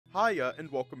Hiya, and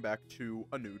welcome back to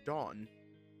A New Dawn.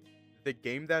 The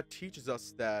game that teaches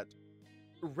us that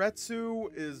Retsu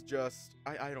is just...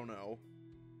 I don't know.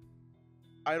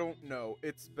 I don't know.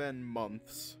 It's been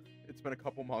months. It's been a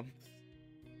couple months.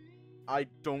 I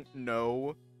don't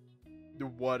know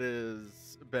what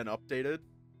has been updated.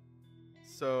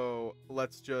 So,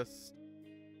 let's just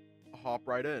hop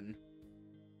right in.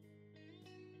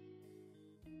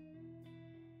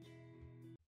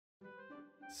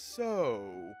 So,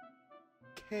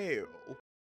 Kael.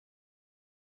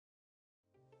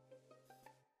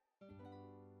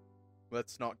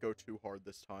 Let's not go too hard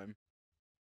this time.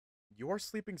 You are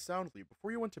sleeping soundly.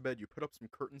 Before you went to bed, you put up some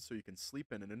curtains so you can sleep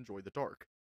in and enjoy the dark.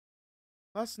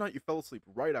 Last night, you fell asleep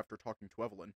right after talking to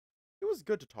Evelyn. It was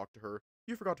good to talk to her.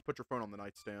 You forgot to put your phone on the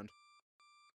nightstand.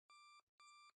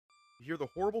 You hear the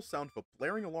horrible sound of a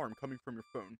blaring alarm coming from your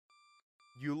phone.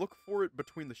 You look for it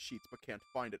between the sheets, but can't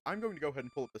find it. I'm going to go ahead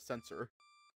and pull up the sensor.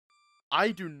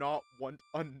 I do not want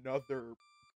another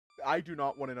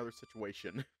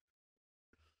situation.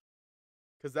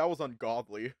 Because that was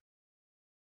ungodly.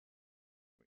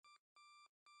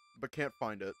 But can't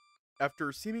find it. After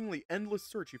a seemingly endless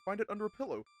search, you find it under a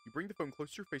pillow. You bring the phone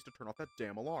close to your face to turn off that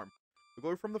damn alarm. The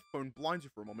glow from the phone blinds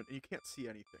you for a moment, and you can't see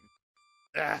anything.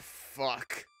 Ah,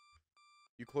 fuck.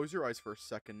 You close your eyes for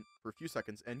a few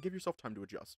seconds, and give yourself time to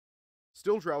adjust.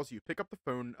 Still drowsy, you pick up the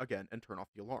phone again and turn off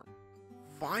the alarm.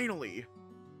 Finally!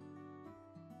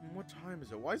 What time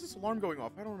is it? Why is this alarm going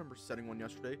off? I don't remember setting one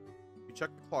yesterday. You check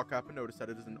the clock app and notice that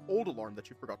it is an old alarm that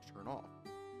you forgot to turn off.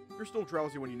 You're still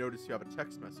drowsy when you notice you have a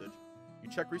text message. You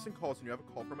check recent calls and you have a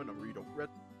call from a number you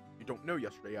don't know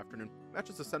yesterday afternoon.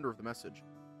 Matches the sender of the message.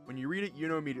 When you read it, you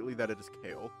know immediately that it is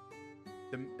Kael.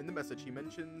 In the message, he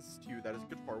mentions to you that his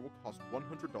guitar will cost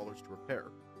 $100 to repair.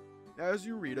 As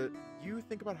you read it, you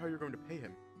think about how you're going to pay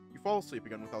him. You fall asleep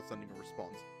again without sending a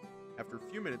response. After a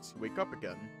few minutes, you wake up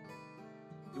again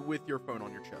with your phone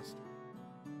on your chest.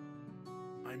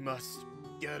 I must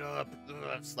get up. Ugh,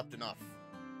 I've slept enough.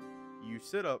 You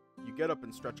get up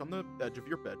and stretch on the edge of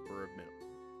your bed for a minute.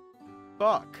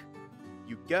 Fuck!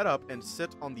 You get up and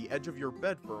sit on the edge of your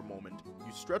bed for a moment.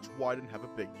 You stretch wide and have a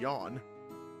big yawn.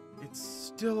 It's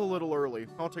still a little early.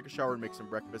 I'll take a shower and make some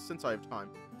breakfast since I have time.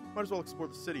 Might as well explore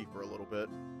the city for a little bit.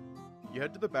 You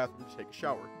head to the bathroom to take a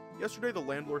shower. Yesterday, the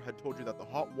landlord had told you that the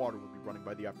hot water would be running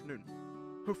by the afternoon.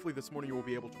 Hopefully this morning you will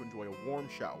be able to enjoy a warm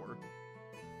shower.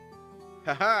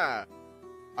 Haha!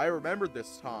 I remembered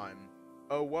this time.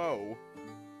 Oh, whoa.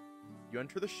 You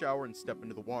enter the shower and step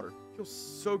into the water. It feels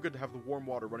so good to have the warm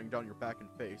water running down your back and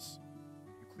face.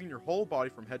 You clean your whole body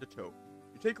from head to toe.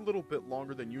 You take a little bit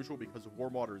longer than usual because the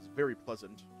warm water is very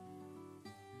pleasant.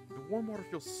 The warm water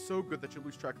feels so good that you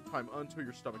lose track of time until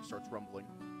your stomach starts rumbling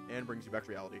and brings you back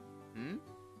to reality.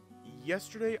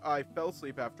 Yesterday, I fell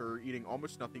asleep after eating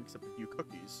almost nothing except a few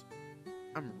cookies.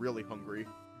 I'm really hungry.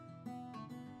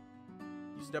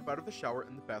 You step out of the shower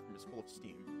and the bathroom is full of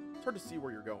steam. It's hard to see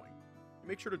where you're going. You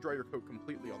make sure to dry your coat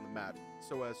completely on the mat,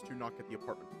 so as to not get the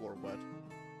apartment floor wet.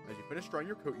 As you finish drying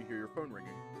your coat, you hear your phone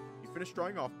ringing. You finish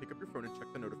drying off, pick up your phone, and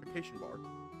check the notification bar.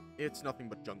 It's nothing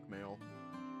but junk mail.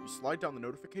 You slide down the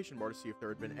notification bar to see if there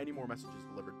had been any more messages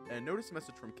delivered, and notice a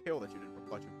message from Kael that you didn't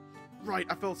reply to. Right,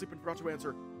 I fell asleep and forgot to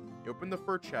answer. You open the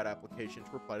Fur chat application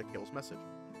to reply to Kael's message.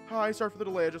 Hi, sorry for the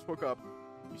delay, I just woke up.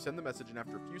 You send the message, and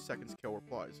after a few seconds, Kael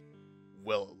replies.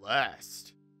 Well, at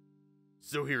last.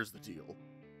 So here's the deal.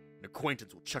 An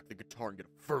acquaintance will check the guitar and get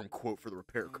a firm quote for the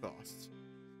repair costs.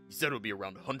 He said it would be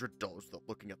around $100 without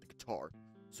looking at the guitar,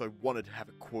 so I wanted to have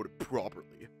it quoted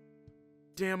properly.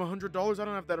 Damn, $100? I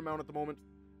don't have that amount at the moment.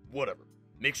 Whatever.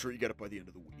 Make sure you get it by the end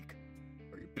of the week.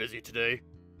 Are you busy today?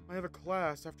 I have a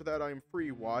class. After that, I am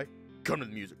free. Why? Come to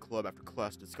the music club after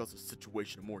class to discuss the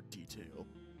situation in more detail.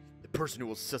 The person who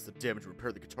will assess the damage and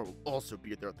repair the guitar will also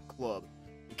be there at the club,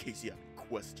 in case you have any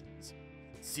questions.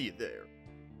 See you there.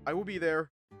 I will be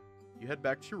there. You head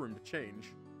back to your room to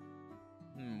change.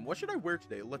 What should I wear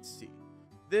today? Let's see.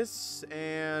 This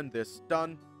and this.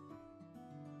 Done.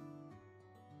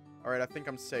 Alright, I think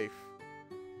I'm safe.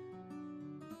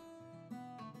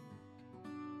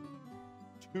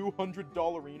 200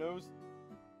 dollarinos?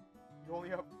 You only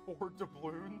have 4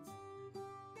 doubloons?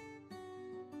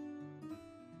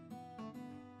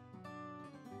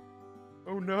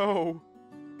 Oh no!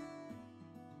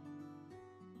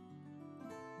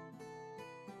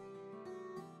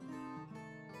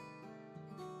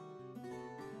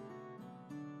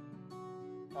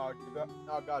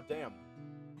 Oh, goddamn.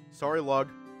 Sorry, Lug.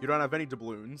 You don't have any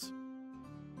doubloons.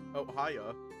 Oh,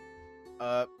 hiya.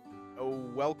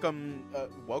 Welcome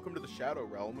to the Shadow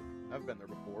Realm. I've been there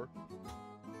before.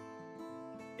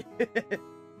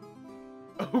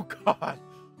 Oh, God.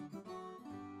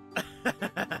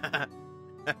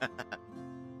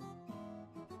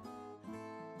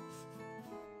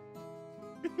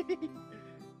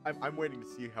 I'm waiting to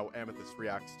see how Amethyst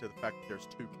reacts to the fact that there's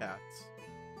 2 cats.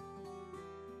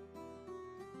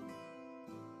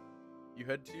 You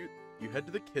head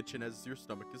to the kitchen as your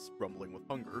stomach is rumbling with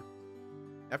hunger.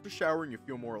 After showering, you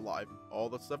feel more alive. All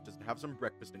that's left is to have some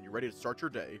breakfast and you're ready to start your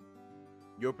day.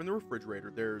 You open the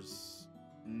refrigerator. There's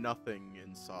nothing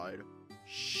inside.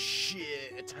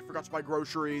 Shit, I forgot to buy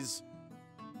groceries.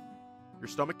 Your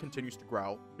stomach continues to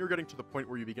growl. You're getting to the point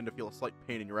where you begin to feel a slight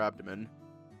pain in your abdomen.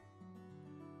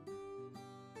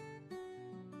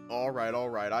 Alright,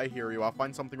 I hear you. I'll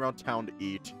find something around town to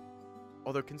eat.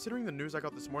 Although, considering the news I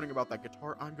got this morning about that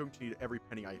guitar, I'm going to need every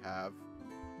penny I have.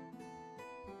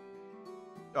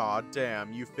 Aw,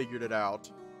 damn, you figured it out.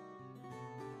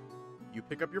 You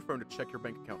pick up your phone to check your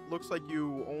bank account. Looks like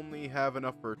you only have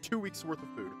enough for 2 weeks' worth of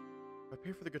food. If I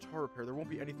pay for the guitar repair, there won't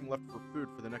be anything left for food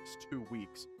for the next 2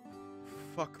 weeks.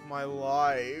 Fuck my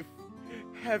life.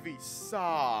 Heavy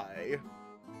sigh.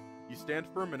 You stand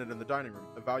for a minute in the dining room,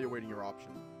 evaluating your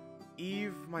options.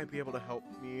 Eve might be able to help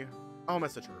me. I'll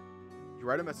message her. You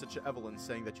write a message to Evelyn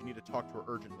saying that you need to talk to her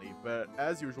urgently, but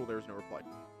as usual, there is no reply.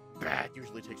 Bah, it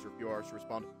usually takes her a few hours to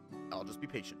respond. I'll just be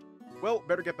patient. Well,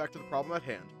 better get back to the problem at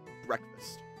hand.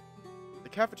 Breakfast. The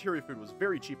cafeteria food was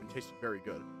very cheap and tasted very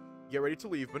good. You get ready to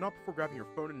leave, but not before grabbing your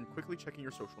phone and quickly checking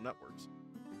your social networks.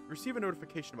 You receive a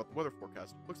notification about the weather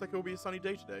forecast. Looks like it will be a sunny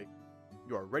day today.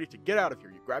 You are ready to get out of here.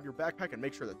 You grab your backpack and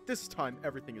make sure that this time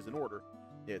everything is in order.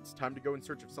 It's time to go in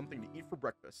search of something to eat for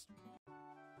breakfast.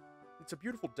 It's a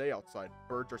beautiful day outside.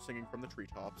 Birds are singing from the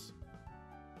treetops.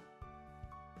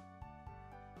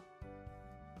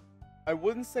 I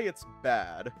wouldn't say it's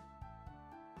bad,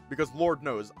 because Lord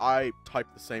knows, I type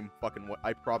the same fucking way.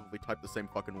 I probably type the same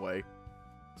fucking way.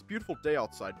 It's a beautiful day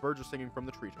outside. Birds are singing from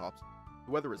the treetops.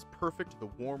 The weather is perfect. The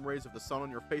warm rays of the sun on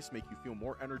your face make you feel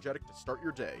more energetic to start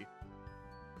your day.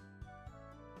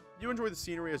 You enjoy the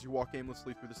scenery as you walk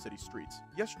aimlessly through the city streets.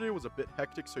 Yesterday was a bit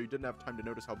hectic, so you didn't have time to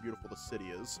notice how beautiful the city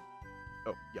is.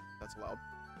 Oh, yeah, that's allowed.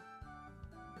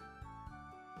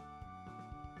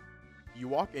 You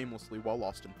walk aimlessly while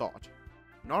lost in thought.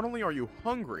 Not only are you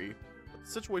hungry, but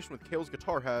the situation with Kael's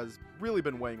guitar has really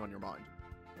been weighing on your mind.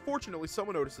 Fortunately,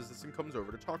 someone notices this and comes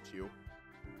over to talk to you.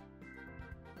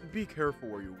 Be careful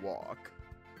where you walk.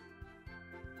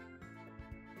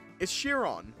 It's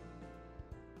Chiron.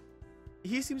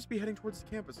 He seems to be heading towards the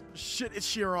campus. Shit, it's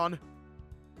Chiron.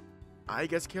 I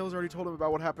guess Kael's already told him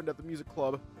about what happened at the music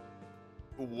club.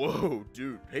 Whoa,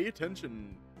 dude, pay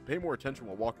attention. Pay more attention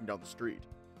while walking down the street.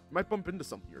 You might bump into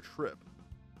something or trip.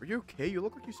 Are you okay? You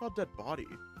look like you saw a dead body.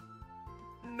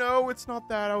 No, it's not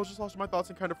that. I was just lost in my thoughts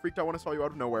and kind of freaked out when I saw you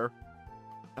out of nowhere.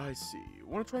 I see.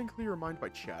 Want to try and clear your mind by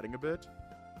chatting a bit?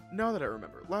 Now that I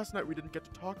remember, last night we didn't get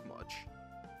to talk much.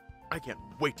 I can't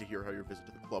wait to hear how your visit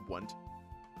to the club went.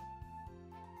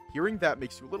 Hearing that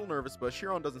makes you a little nervous, but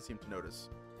Chiron doesn't seem to notice.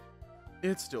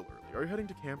 It's still early. Are you heading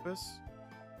to campus?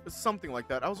 Something like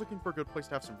that. I was looking for a good place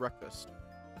to have some breakfast.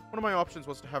 One of my options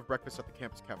was to have breakfast at the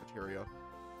campus cafeteria.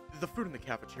 The food in the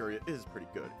cafeteria is pretty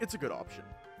good. It's a good option.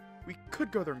 We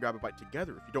could go there and grab a bite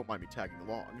together if you don't mind me tagging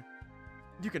along.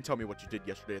 You can tell me what you did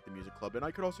yesterday at the music club, and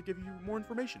I could also give you more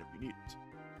information if you need it.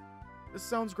 This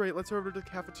sounds great. Let's head over to the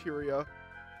cafeteria.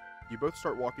 You both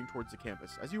start walking towards the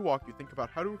campus. As you walk, you think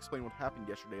about how to explain what happened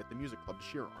yesterday at the music club to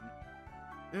Chiron.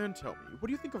 And tell me, what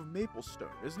do you think of Maplestone?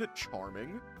 Isn't it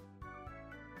charming?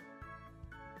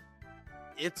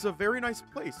 It's a very nice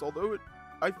place, although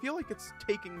I feel like it's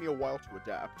taking me a while to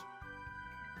adapt.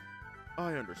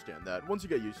 I understand that. Once you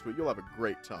get used to it, you'll have a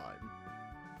great time.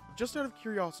 Just out of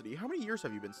curiosity, how many years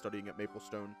have you been studying at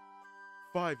Maplestone?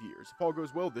 5 years. If all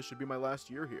goes well, this should be my last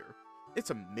year here.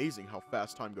 It's amazing how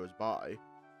fast time goes by.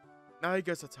 I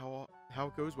guess that's how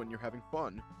it goes when you're having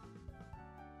fun.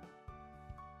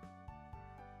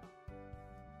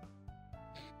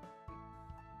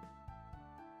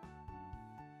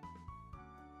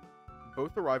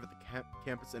 Both arrive at the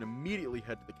campus and immediately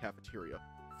head to the cafeteria.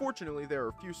 Fortunately, there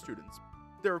are few students.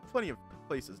 There are plenty of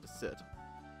places to sit.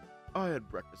 I had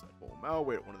breakfast at home. I'll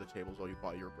wait at one of the tables while you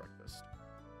buy your breakfast.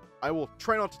 I will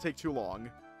try not to take too long.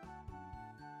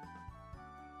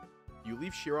 You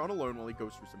leave Chiron alone while he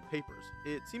goes through some papers.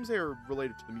 It seems they are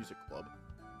related to the music club.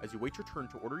 As you wait your turn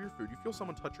to order your food, you feel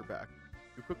someone touch your back.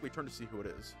 You quickly turn to see who it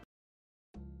is.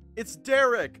 It's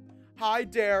Derek! Hi,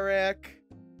 Derek!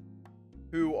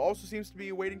 Who also seems to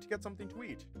be waiting to get something to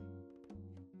eat.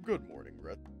 Good morning,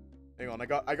 Ret. Hang on,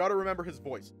 I gotta remember his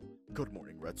voice. Good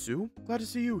morning, Retsu. Glad to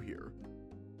see you here.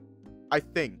 I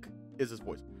think, is his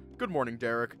voice. Good morning,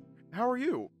 Derek. How are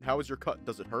you? How is your cut?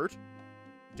 Does it hurt?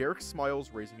 Derek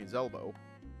smiles, raising his elbow.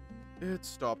 It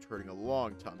stopped hurting a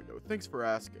long time ago. Thanks for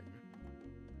asking.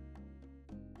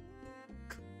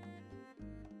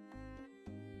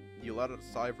 You let out a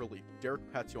sigh of relief. Derek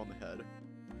pats you on the head.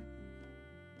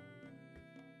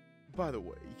 By the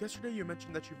way, yesterday you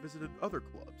mentioned that you visited other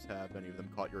clubs. Have any of them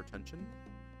caught your attention?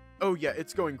 Oh yeah,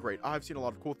 it's going great. I've seen a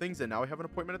lot of cool things, and now I have an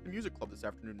appointment at the music club this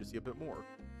afternoon to see a bit more.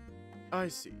 I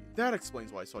see. That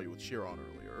explains why I saw you with Chiron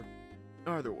earlier.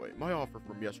 Either way, my offer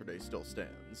from yesterday still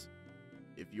stands.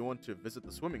 If you want to visit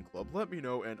the swimming club, let me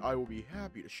know and I will be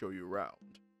happy to show you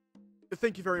around.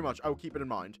 Thank you very much, I will keep it in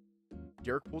mind.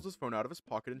 Derek pulls his phone out of his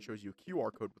pocket and shows you a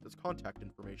QR code with his contact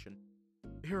information.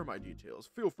 Here are my details.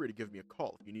 Feel free to give me a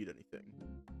call if you need anything.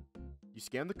 You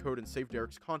scan the code and save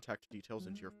Derek's contact details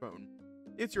into your phone.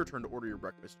 It's your turn to order your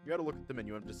breakfast. You gotta look at the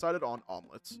menu and have decided on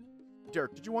omelets.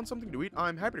 Derek, did you want something to eat?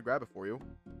 I'm happy to grab it for you.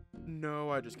 No,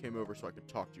 I just came over so I could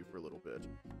talk to you for a little bit.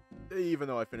 Even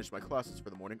though I finished my classes for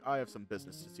the morning, I have some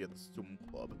business to see at the swim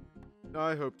club.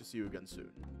 I hope to see you again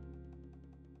soon.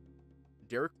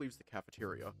 Derek leaves the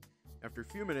cafeteria. After a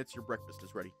few minutes, your breakfast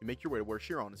is ready. You make your way to where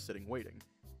Chiron is sitting waiting.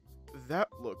 That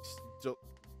looks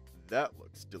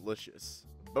delicious.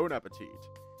 Bon appetit.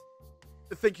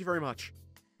 Thank you very much.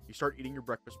 You start eating your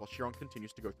breakfast while Chiron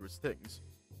continues to go through his things.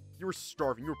 You were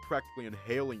starving, you were practically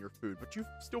inhaling your food, but you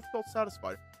still felt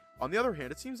satisfied. On the other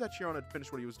hand, it seems that Chiron had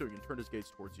finished what he was doing and turned his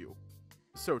gaze towards you.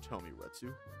 So tell me,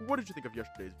 Retsu, what did you think of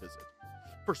yesterday's visit?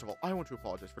 First of all, I want to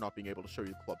apologize for not being able to show you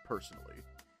the club personally.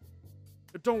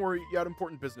 Don't worry, you had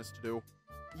important business to do.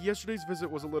 Yesterday's visit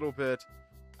was a little bit...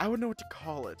 I wouldn't know what to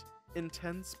call it.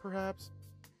 Intense, perhaps?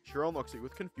 Chiron looks at you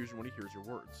with confusion when he hears your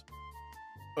words.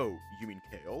 Oh, you mean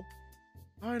Kael?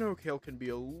 I know Kael can be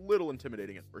a little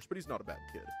intimidating at first, but he's not a bad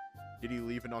kid. Did he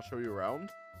leave and not show you around?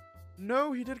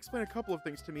 No, he did explain a couple of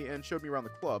things to me and showed me around the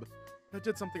club. I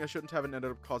did something I shouldn't have and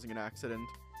ended up causing an accident.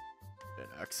 An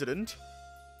accident?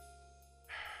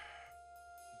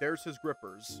 There's his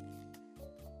grippers.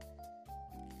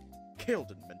 Kael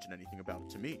didn't mention anything about it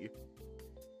to me.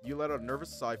 You let out a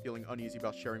nervous sigh, feeling uneasy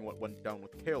about sharing what went down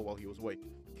with Kael while he was away.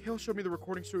 Kael showed me the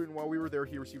recording studio, and while we were there,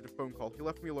 he received a phone call. He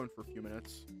left me alone for a few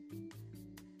minutes.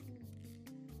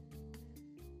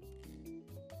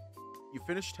 You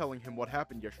finished telling him what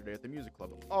happened yesterday at the music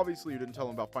club. Obviously, you didn't tell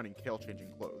him about finding Kael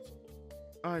changing clothes.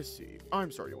 I see.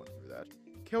 I'm sorry you went through that.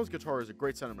 Kael's guitar is a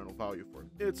great sentimental value for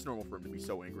him. It's normal for him to be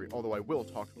so angry, although I will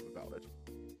talk to him about it.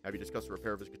 Have you discussed the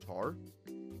repair of his guitar?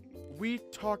 We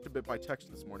talked a bit by text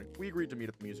this morning. We agreed to meet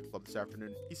at the music club this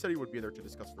afternoon. He said he would be there to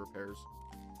discuss the repairs.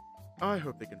 I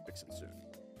hope they can fix it soon.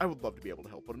 I would love to be able to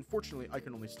help, but unfortunately, I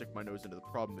can only stick my nose into the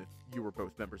problem if you were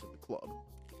both members of the club.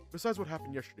 Besides what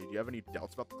happened yesterday, do you have any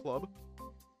doubts about the club?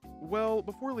 Well,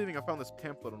 before leaving, I found this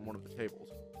pamphlet on one of the tables.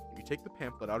 You take the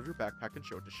pamphlet out of your backpack and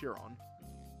show it to Chiron.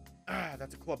 Ah,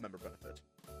 that's a club member benefit.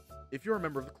 If you're a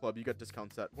member of the club, you get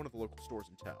discounts at one of the local stores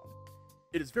in town.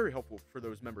 It is very helpful for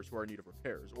those members who are in need of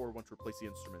repairs, or want to replace the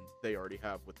instrument they already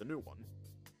have with the new one.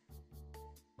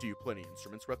 Do you play any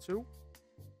instruments, Retsu?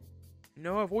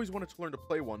 No, I've always wanted to learn to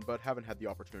play one, but haven't had the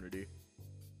opportunity.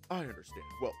 I understand.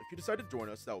 Well, if you decide to join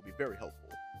us, that will be very helpful.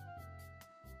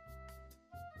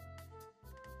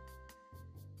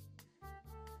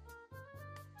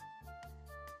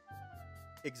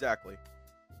 Exactly.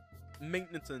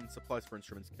 Maintenance and supplies for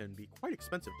instruments can be quite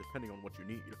expensive depending on what you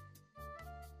need.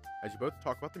 As you both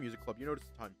talk about the music club, you notice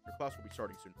the time. Your class will be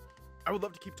starting soon. I would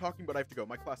love to keep talking, but I have to go.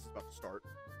 My class is about to start.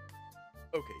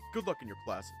 Okay, good luck in your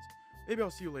classes. Maybe I'll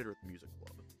see you later at the music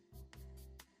club.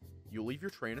 You leave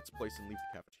your tray in its place and leave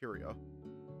the cafeteria.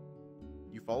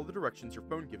 You follow the directions your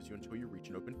phone gives you until you reach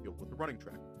an open field with a running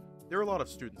track. There are a lot of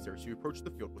students there, so you approach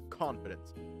the field with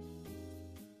confidence.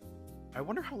 I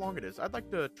wonder how long it is. I'd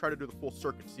like to try to do the full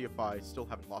circuit to see if I still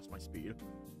haven't lost my speed.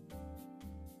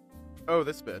 Oh,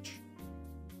 this bitch.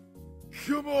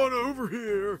 Come on over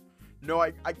here! No,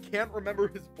 I can't remember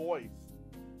his voice.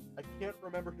 I can't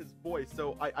remember his voice,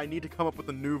 so I need to come up with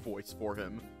a new voice for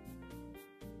him.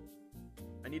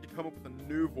 I need to come up with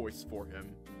a new voice for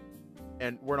him.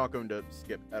 And we're not going to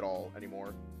skip at all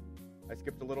anymore. I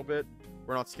skipped a little bit.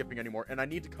 We're not skipping anymore. And I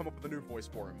need to come up with a new voice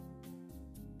for him.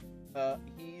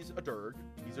 He's a Durg.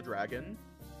 He's a dragon.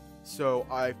 So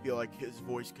I feel like his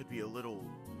voice could be a little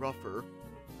rougher.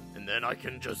 And then I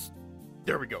can just...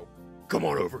 There we go. Come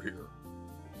on over here.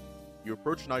 You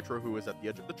approach Nitro, who is at the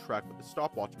edge of the track with a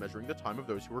stopwatch measuring the time of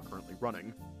those who are currently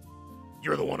running.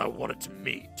 You're the one I wanted to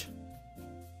meet.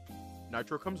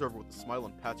 Nitro comes over with a smile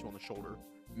and pats you on the shoulder.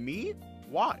 Me?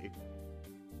 Why?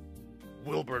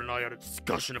 Wilbur and I had a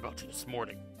discussion about you this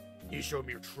morning. He showed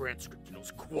me your transcript and it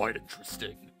was quite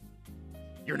interesting.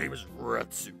 Your name is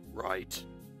Retsu, right?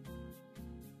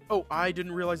 Oh, I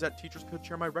didn't realize that teachers could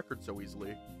share my record so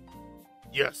easily.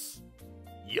 Yes.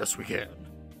 Yes, we can.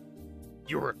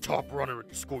 You were a top runner in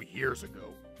your school years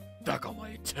ago. That got my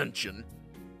attention.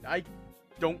 I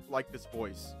don't like this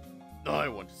voice. I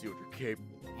want to see what you're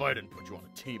capable of. I didn't put you on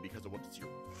a team because I want to see your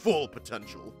full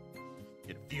potential.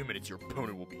 In a few minutes, your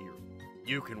opponent will be here.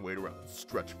 You can wait around and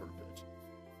stretch for a bit.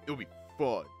 It'll be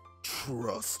fun.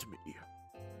 Trust me.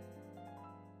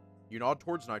 You nod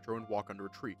towards Nitro and walk under a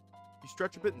tree. You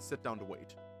stretch a bit and sit down to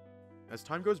wait. As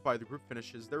time goes by, the group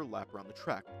finishes their lap around the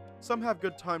track. Some have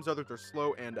good times, others are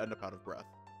slow and end up out of breath.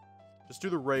 Just do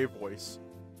the Ray voice.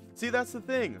 See, that's the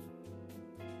thing.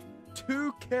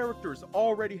 2 characters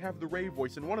already have the Ray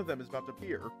voice, and one of them is about to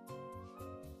appear.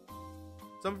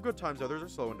 Some have good times, others are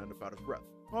slow and end up out of breath.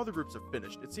 While the groups have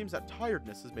finished, it seems that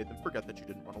tiredness has made them forget that you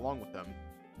didn't run along with them.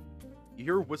 You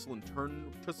hear a whistle and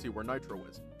turn to see where Nitro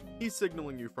is. He's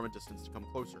signaling you from a distance to come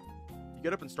closer. You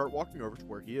get up and start walking over to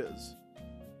where he is.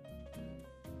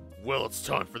 Well, it's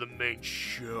time for the main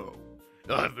show.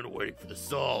 I've been waiting for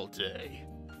this all day.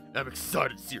 I'm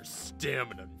excited to see your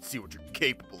stamina and see what you're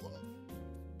capable of.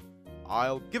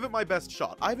 I'll give it my best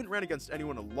shot. I haven't ran against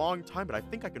anyone in a long time, but I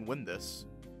think I can win this.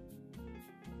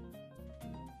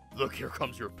 Look, here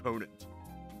comes your opponent.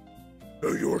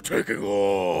 You're taking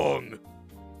long!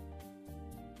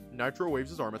 Nitro waves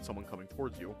his arm at someone coming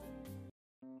towards you.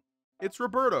 It's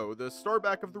Roberto, the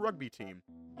starback of the rugby team.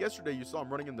 Yesterday you saw him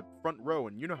running in the front row,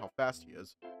 and you know how fast he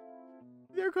is.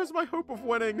 There goes my hope of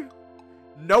winning.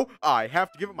 No, I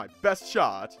have to give it my best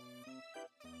shot.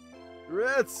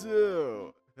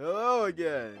 Retsu! Hello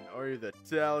again. Are you the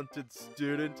talented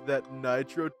student that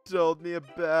Nitro told me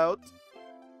about?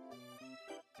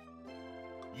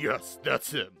 Yes,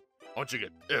 that's him. Why don't you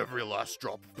get every last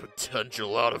drop of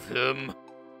potential out of him?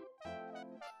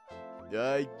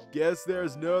 I guess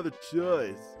there's no other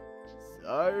choice.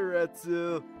 Sorry,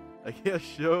 Retsu. I can't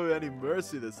show any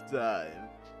mercy this time.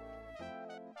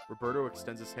 Roberto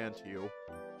extends his hand to you.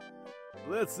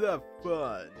 Let's have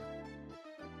fun.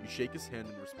 You shake his hand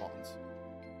in response.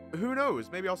 Who knows?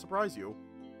 Maybe I'll surprise you.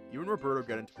 You and Roberto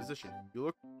get into position.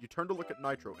 You turn to look at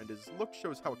Nitro, and his look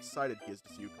shows how excited he is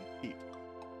to see you compete.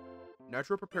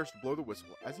 Nitro prepares to blow the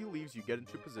whistle. As he leaves, you get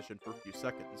into position for a few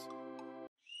seconds.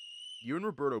 You and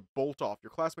Roberto bolt off. Your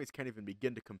classmates can't even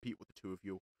begin to compete with the two of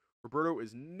you. Roberto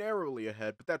is narrowly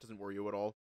ahead, but that doesn't worry you at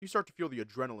all. You start to feel the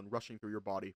adrenaline rushing through your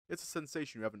body. It's a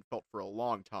sensation you haven't felt for a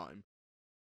long time.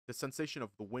 The sensation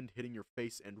of the wind hitting your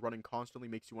face and running constantly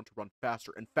makes you want to run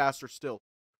faster and faster still.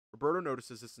 Roberto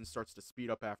notices this and starts to speed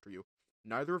up after you.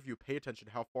 Neither of you pay attention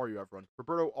to how far you have run.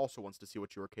 Roberto also wants to see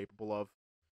what you are capable of.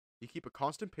 You keep a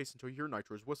constant pace until you hear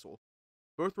Nitro's whistle.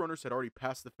 Both runners had already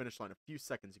passed the finish line a few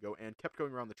seconds ago and kept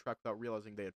going around the track without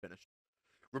realizing they had finished.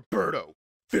 Roberto,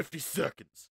 50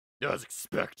 seconds. As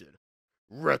expected.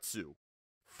 Retsu,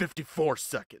 54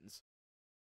 seconds.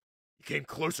 You came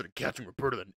closer to catching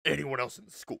Roberto than anyone else in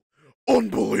the school.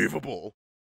 Unbelievable!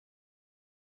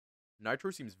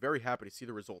 Nitro seems very happy to see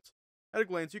the results. At a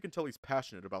glance, you can tell he's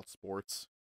passionate about sports.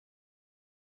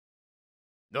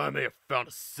 I may have found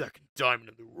a second diamond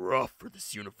in the rough for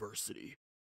this university.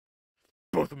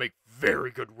 Both will make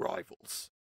very good rivals.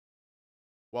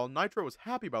 While Nitro is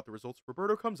happy about the results,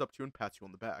 Roberto comes up to you and pats you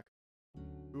on the back.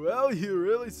 Well, you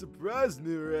really surprised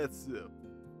me, Retsu.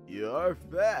 You are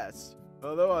fast,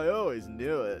 although I always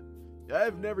knew it.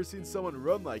 I've never seen someone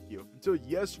run like you, until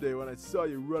yesterday when I saw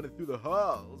you running through the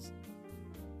halls.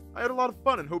 I had a lot of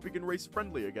fun and hope we can race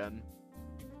friendly again.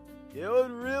 It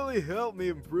would really help me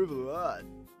improve a lot,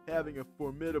 having a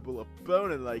formidable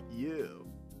opponent like you.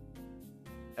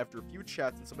 After a few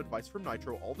chats and some advice from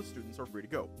Nitro, all the students are free to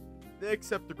go.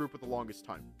 Except the group with the longest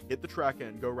time. Hit the track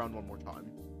and go around one more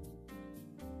time.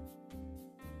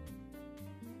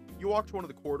 You walk to one of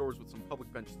the corridors with some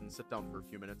public benches and sit down for a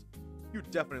few minutes. You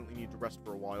definitely need to rest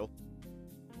for a while.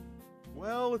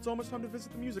 Well, it's almost time to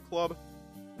visit the music club.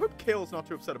 I hope Kael is not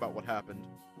too upset about what happened.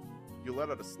 You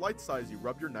let out a slight sigh as you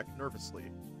rub your neck nervously.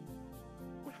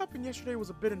 What happened yesterday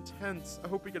was a bit intense. I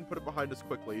hope we can put it behind us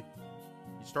quickly.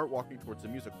 You start walking towards the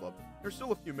music club. There's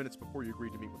still a few minutes before you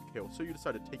agree to meet with Kael, so you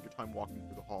decide to take your time walking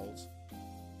through the halls.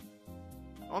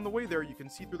 On the way there, you can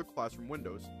see through the classroom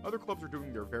windows. Other clubs are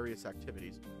doing their various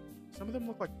activities. Some of them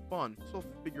look like fun, so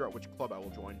I'll figure out which club I will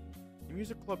join. The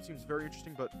music club seems very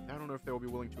interesting, but I don't know if they will be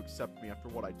willing to accept me after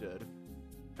what I did.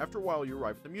 After a while, you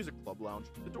arrive at the music club lounge.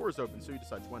 The door is open, so you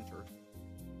decide to enter.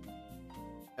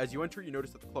 As you enter, you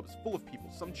notice that the club is full of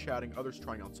people, some chatting, others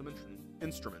trying out some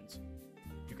instruments.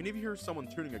 You can even hear someone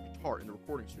tuning a guitar in the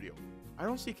recording studio. I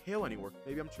don't see Kael anywhere.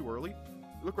 Maybe I'm too early?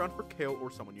 You look around for Kael or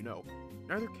someone you know.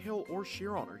 Neither Kael or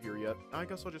Shiron are here yet. I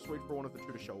guess I'll just wait for one of the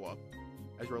two to show up.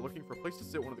 As you are looking for a place to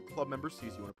sit, one of the club members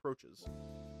sees you and approaches.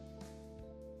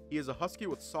 He is a husky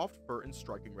with soft fur and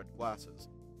striking red glasses.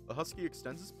 The husky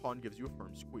extends his paw and gives you a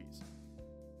firm squeeze.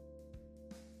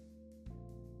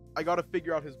 I gotta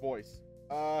figure out his voice.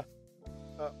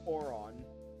 Oron.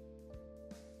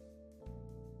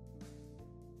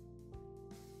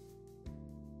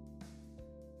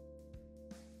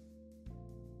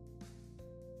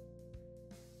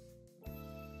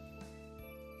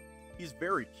 He's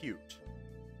very cute.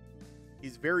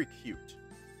 He's very cute.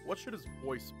 What should his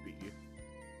voice be?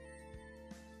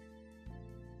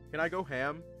 Can I go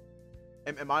ham?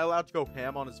 Am I allowed to go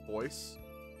ham on his voice?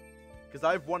 Because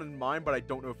I have one in mind, but I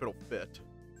don't know if it'll fit.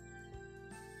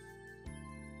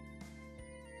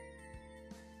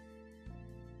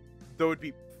 Though it'd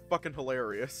be fucking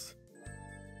hilarious.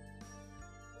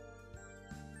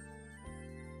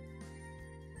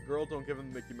 Girl, don't give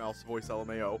him the Mickey Mouse voice,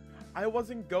 LMAO. I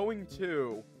wasn't going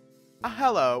to.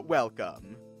 Hello,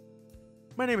 welcome.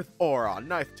 My name is Oron,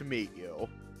 nice to meet you.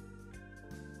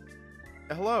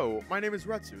 Hello, my name is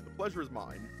Retsu, the pleasure is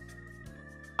mine.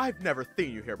 I've never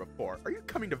seen you here before. Are you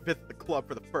coming to visit the club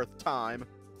for the first time?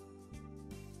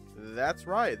 That's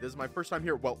right, this is my first time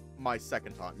here, well, my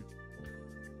second time.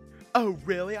 Oh,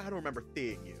 really? I don't remember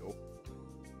seeing you.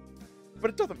 But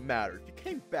it doesn't matter. If you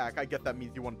came back, I guess that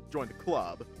means you want to join the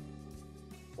club.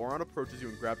 Oron approaches you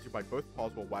and grabs you by both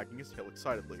paws while wagging his tail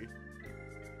excitedly.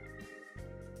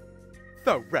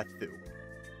 So, Retsu,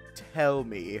 tell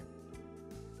me,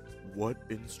 what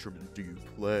instrument do you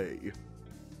play?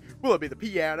 Will it be the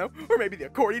piano, or maybe the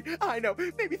accordion? I know,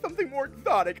 maybe something more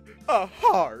exotic, a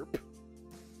harp.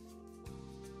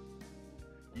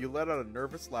 You let out a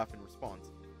nervous laugh in response.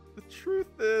 The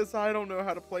truth is, I don't know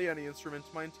how to play any instrument.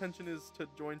 My intention is to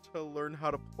join to learn how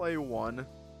to play one.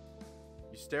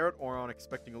 You stare at Oron,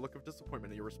 expecting a look of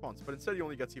disappointment in your response, but instead he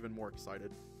only gets even more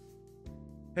excited.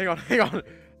 Hang on.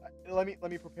 Let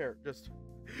me prepare.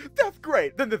 That's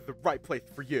great! Then this is the right place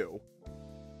for you.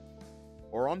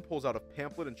 Oron pulls out a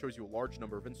pamphlet and shows you a large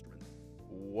number of instruments.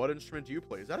 What instrument do you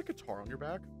play? Is that a guitar on your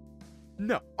back?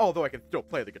 No, although I can still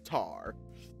play the guitar.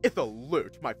 It's a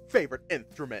lute, my favorite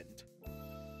instrument.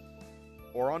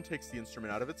 Oron takes the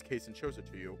instrument out of its case and shows it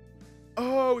to you.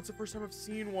 Oh, it's the first time I've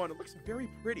seen one. It looks very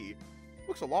pretty. It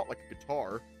looks a lot like a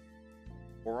guitar.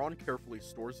 Oron carefully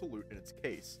stores the lute in its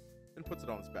case and puts it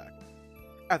on its back.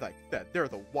 As I said,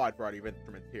 there's a wide variety of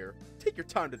instruments here. Take your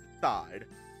time to decide.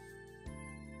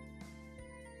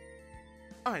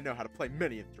 I know how to play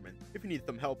many instruments. If you need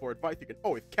some help or advice, you can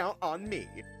always count on me.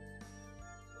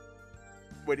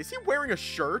 Wait, is he wearing a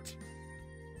shirt?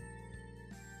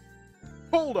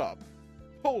 Hold up.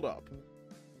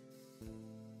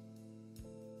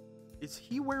 Is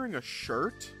he wearing a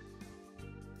shirt?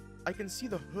 I can see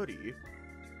the hoodie.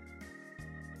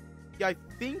 Yeah, I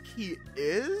think he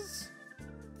is.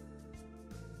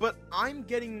 But I'm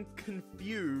getting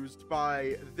confused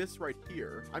by this right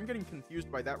here. I'm getting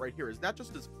confused by that right here. Is that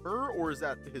just his fur, or is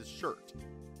that his shirt?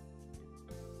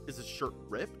 Is his shirt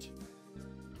ripped?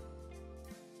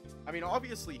 I mean,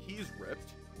 obviously he's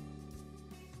ripped.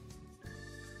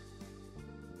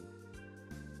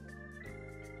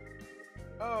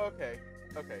 Oh, okay.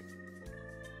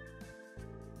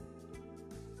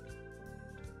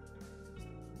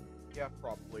 Yeah,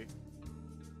 probably.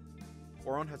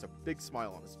 Oron has a big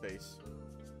smile on his face.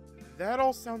 That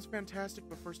all sounds fantastic,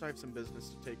 but first I have some business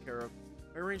to take care of.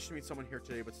 I arranged to meet someone here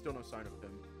today, but still no sign of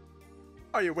him.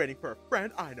 Are you waiting for a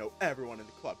friend? I know everyone in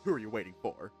the club. Who are you waiting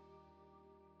for?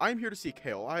 I am here to see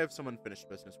Kael. I have some unfinished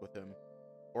business with him.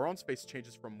 Oron's face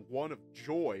changes from one of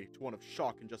joy to one of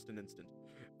shock in just an instant.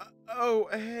 Oh,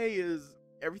 hey, is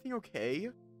everything okay?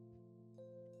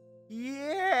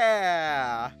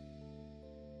 Yeah!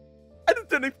 I just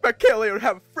didn't expect Kael to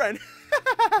have a friend.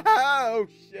 Oh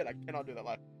shit, I cannot do that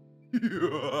live.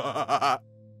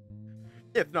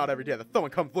 It's not every day that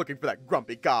someone comes looking for that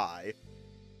grumpy guy.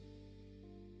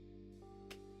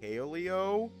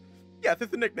 Kaelio? Yes,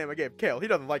 it's the nickname I gave Kael. He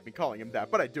doesn't like me calling him that,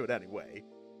 but I do it anyway.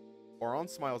 Oron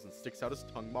smiles and sticks out his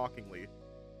tongue mockingly.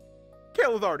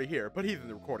 Kael is already here, but he's in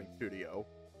the recording studio.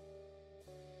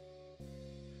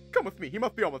 Come with me, he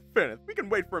must be almost finished. We can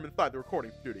wait for him inside the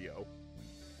recording studio.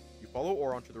 You follow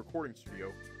Oron to the recording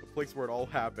studio, the place where it all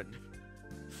happened.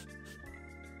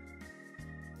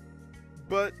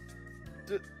 But,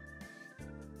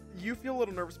 you feel a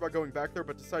little nervous about going back there,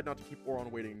 but decide not to keep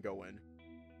Oron waiting and go in.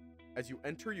 As you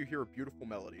enter, you hear a beautiful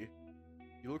melody.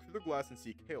 You look through the glass and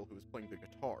see Kael, who is playing the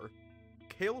guitar.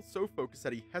 Kael is so focused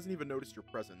that he hasn't even noticed your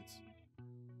presence.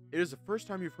 It is the first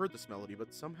time you've heard this melody,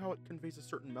 but somehow it conveys a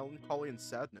certain melancholy and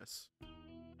sadness.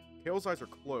 Kael's eyes are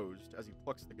closed as he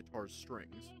plucks the guitar's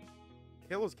strings.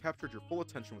 Kael has captured your full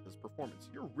attention with his performance.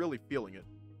 You're really feeling it.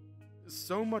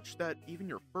 So much that even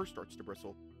your fur starts to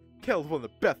bristle. Kael is one of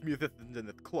the best musicians in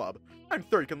this club. I'm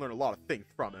sure you can learn a lot of things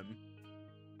from him.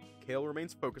 Kael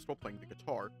remains focused while playing the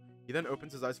guitar. He then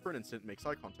opens his eyes for an instant and makes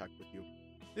eye contact with you.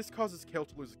 This causes Kael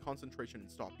to lose his concentration and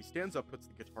stop. He stands up, puts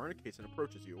the guitar in a case, and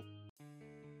approaches you.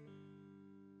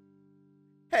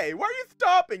 Hey, why are you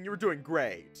stopping? You were doing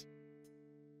great.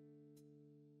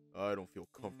 I don't feel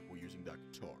comfortable using that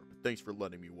guitar, but thanks for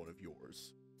lending me one of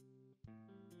yours.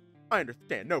 I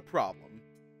understand, no problem.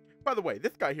 By the way,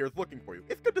 this guy here is looking for you.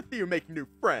 It's good to see you making new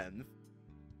friends.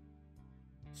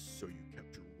 So you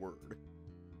kept your word.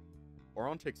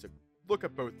 Oron takes a look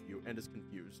at both of you and is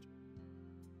confused.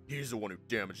 He's the one who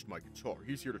damaged my guitar.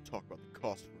 He's here to talk about the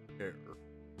cost of repair.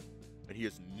 And he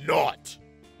is not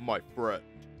my friend.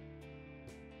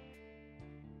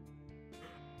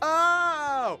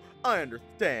 Oh, I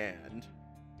understand.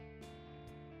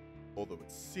 Although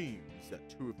it seems that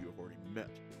two of you have already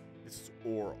met. This is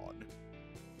Oron.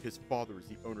 His father is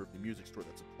the owner of the music store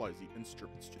that supplies the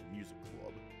instruments to the music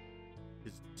club.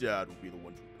 His dad will be the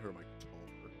one to repair my guitar.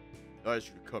 I asked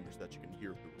you to come here so that you can hear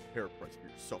the repair price for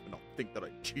yourself and not think that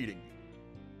I'm cheating you.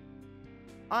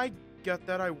 I get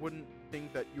that. I wouldn't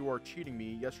think that you are cheating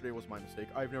me. Yesterday was my mistake.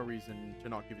 I have no reason to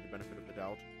not give you the benefit of the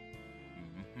doubt.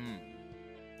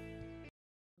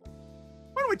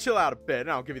 Why don't we chill out a bit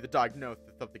and I'll give you the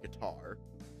diagnosis of the guitar.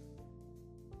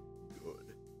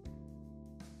 Good.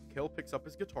 Kael picks up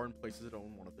his guitar and places it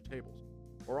on one of the tables.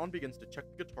 Oron begins to check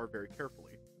the guitar very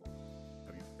carefully.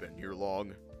 Have you been here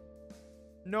long?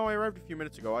 No, I arrived a few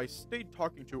minutes ago. I stayed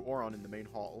talking to Oron in the main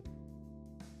hall.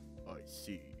 I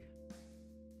see.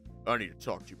 I need to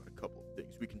talk to you about a couple of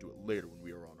things. We can do it later when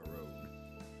we are on our own.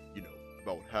 You know,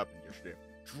 about what happened yesterday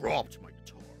after you dropped my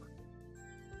guitar.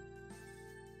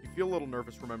 You feel a little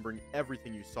nervous remembering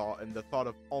everything you saw and the thought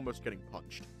of almost getting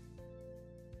punched.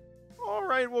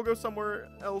 Alright, we'll go somewhere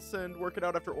else and work it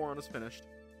out after Oron is finished.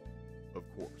 Of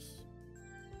course.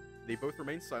 They both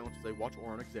remain silent as they watch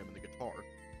Oron examine the guitar.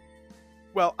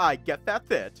 Well, I get that's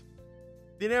it.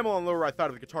 The enamel on the lower right side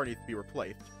of the guitar needs to be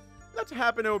replaced. For that to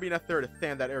happen, it will be necessary to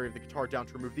sand that area of the guitar down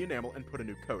to remove the enamel and put a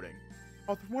new coating.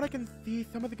 Although from what I can see,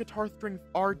 some of the guitar strings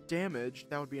are damaged.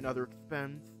 That would be another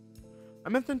expense. I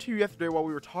mentioned to you yesterday while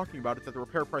we were talking about it that the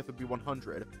repair price would be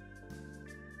 $100.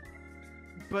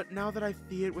 But now that I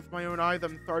see it with my own eyes,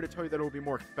 I'm sorry to tell you that it will be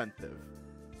more expensive.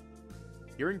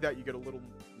 Hearing that, you get a little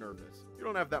nervous. You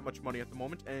don't have that much money at the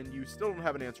moment, and you still don't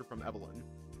have an answer from Evelyn.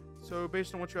 So,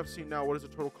 based on what you have seen now, what is the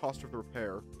total cost of the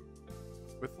repair?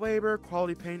 With labor,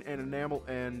 quality paint, and enamel,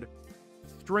 and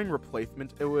string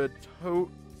replacement, it would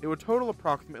total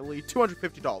approximately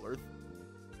 $250.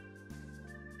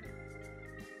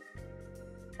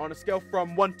 On a scale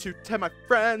from 1 to 10, my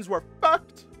friends, we're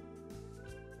fucked!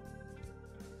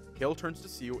 Kael turns to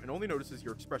see you and only notices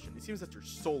your expression. It seems that your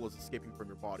soul is escaping from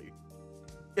your body.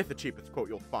 It's the cheapest quote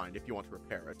you'll find if you want to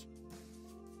repair it.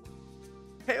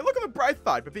 Hey, look on the bright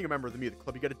side, but being a member of the music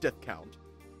club, you get a discount.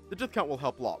 The discount will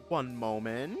help a lot. One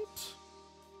moment.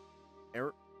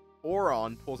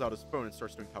 Oron pulls out his phone and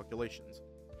starts doing calculations.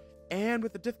 And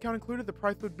with the discount included, the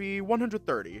price would be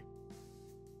 $130.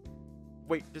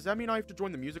 Wait, does that mean I have to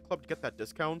join the music club to get that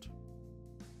discount?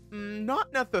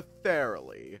 Not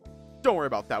necessarily. Don't worry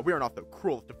about that. We are not so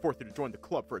cruel as to force you to join the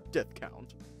club for a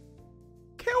discount.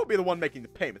 Kael will be the one making the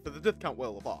payment, so the discount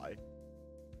will apply.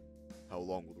 How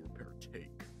long will the repair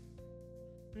take?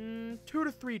 2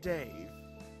 to 3 days.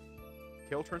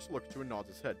 Kael turns to look at you and nods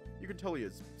his head. You can tell he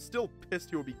is still pissed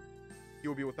he will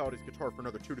be without his guitar for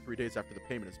another 2 to 3 days after the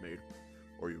payment is made.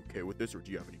 Are you okay with this, or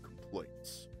do you have any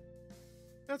complaints?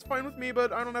 That's fine with me,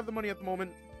 but I don't have the money at the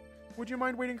moment. Would you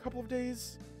mind waiting a couple of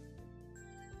days?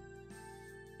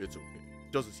 It's okay.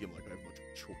 Doesn't seem like I have much of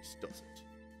a choice, does it?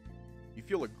 You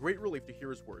feel a great relief to hear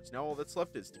his words. Now all that's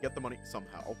left is to get the money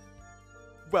somehow.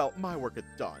 Well, my work is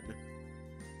done.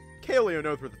 Kaelio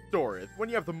knows where the store is. When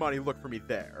you have the money, look for me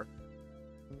there.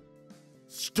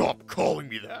 Stop calling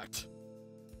me that!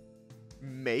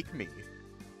 Make me.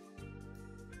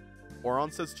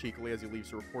 Oron says cheekily as he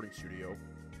leaves the recording studio.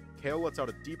 Kael lets out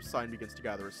a deep sigh and begins to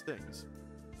gather his things.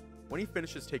 When he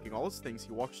finishes taking all his things,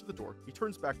 he walks to the door. He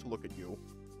turns back to look at you.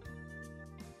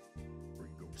 Are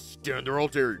you going to stand there all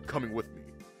day, or are you coming with me?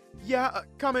 Yeah,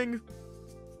 coming!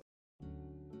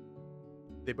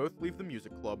 They both leave the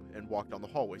music club and walk down the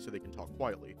hallway so they can talk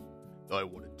quietly. I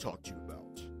want to talk to you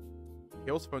about.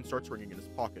 Kael's phone starts ringing in his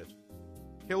pocket.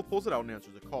 Kael pulls it out and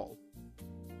answers a call.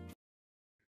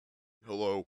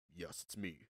 Hello? Yes, it's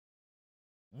me.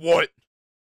 What?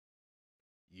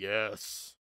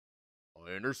 Yes.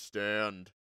 I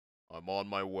understand. I'm on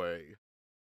my way.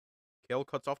 Kael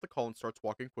cuts off the call and starts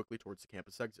walking quickly towards the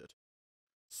campus exit.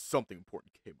 Something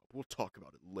important came up. We'll talk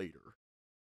about it later.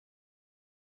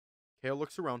 Kael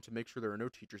looks around to make sure there are no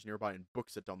teachers nearby and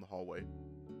books it down the hallway.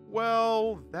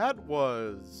 Well, that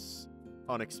was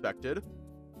unexpected.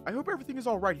 I hope everything is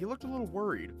alright. He looked a little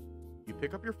worried. You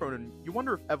pick up your phone and you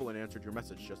wonder if Evelyn answered your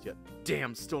message just yet.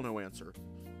 Damn, still no answer.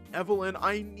 Evelyn,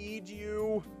 I need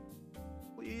you.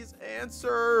 Please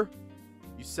answer.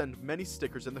 You send many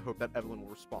stickers in the hope that Evelyn will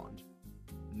respond.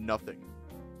 Nothing.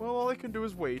 Well, all I can do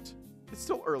is wait. It's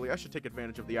still early. I should take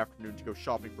advantage of the afternoon to go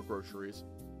shopping for groceries.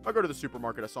 I'll go to the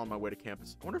supermarket I saw on my way to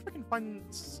campus. I wonder if I can find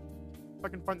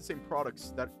the same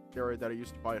products that I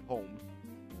used to buy at home.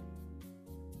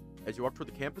 As you walk toward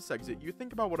the campus exit, you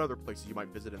think about what other places you might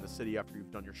visit in the city after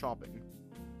you've done your shopping.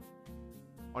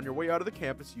 On your way out of the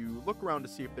campus, you look around to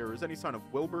see if there is any sign of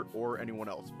Wilbert or anyone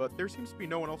else, but there seems to be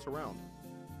no one else around.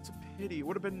 It's a pity. It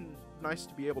would have been nice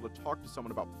to be able to talk to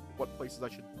someone about what places I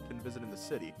can visit in the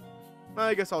city.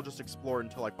 I guess I'll just explore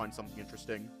until I find something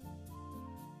interesting.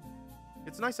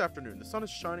 It's a nice afternoon. The sun is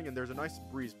shining and there's a nice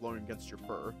breeze blowing against your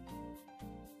fur.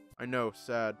 I know,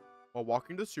 sad. While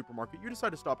walking to the supermarket, you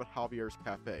decide to stop at Javier's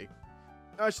Cafe.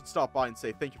 I should stop by and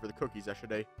say thank you for the cookies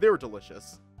yesterday. They were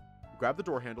delicious. You grab the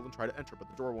door handle and try to enter, but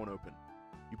the door won't open.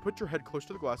 You put your head close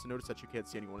to the glass and notice that you can't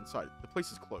see anyone inside. The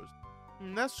place is closed.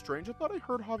 That's strange. I thought I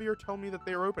heard Javier tell me that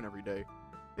they are open every day.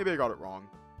 Maybe I got it wrong.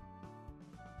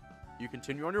 You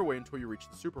continue on your way until you reach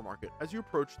the supermarket. As you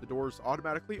approach, the doors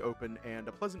automatically open and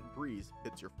a pleasant breeze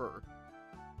hits your fur.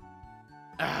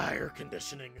 Air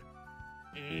conditioning.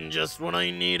 Just what I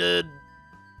needed.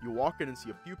 You walk in and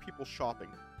see a few people shopping.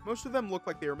 Most of them look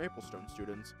like they are Maplestone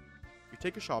students. You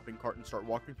take a shopping cart and start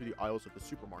walking through the aisles of the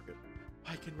supermarket.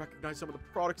 I can recognize some of the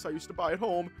products I used to buy at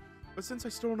home, but since I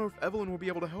still don't know if Evelyn will be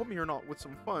able to help me or not with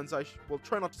some funds, I will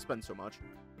try not to spend so much.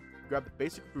 You grab the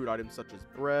basic food items such as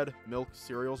bread, milk,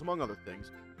 cereals, among other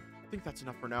things. I think that's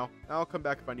enough for now. I'll come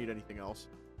back if I need anything else.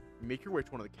 You make your way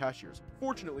to one of the cashiers.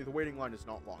 Fortunately, the waiting line is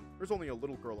not long. There's only a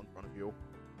little girl in front of you.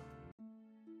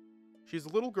 She's a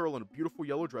little girl in a beautiful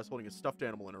yellow dress holding a stuffed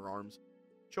animal in her arms.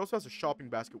 She also has a shopping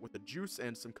basket with a juice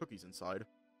and some cookies inside.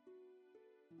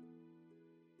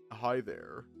 Hi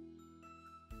there.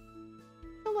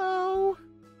 Hello.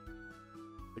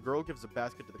 The girl gives a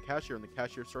basket to the cashier and the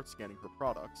cashier starts scanning her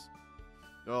products.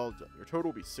 Well done. Your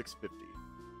total will be $6.50.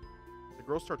 The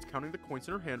girl starts counting the coins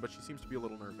in her hand, but she seems to be a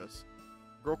little nervous.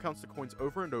 The girl counts the coins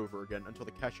over and over again until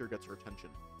the cashier gets her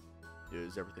attention.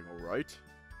 Is everything alright?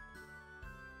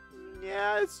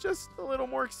 Yeah, it's just a little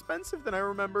more expensive than I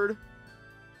remembered.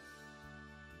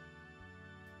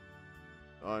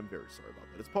 I'm very sorry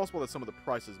about that. It's possible that some of the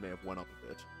prices may have went up a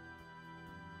bit.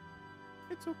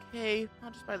 It's okay.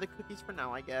 I'll just buy the cookies for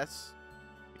now, I guess.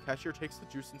 The cashier takes the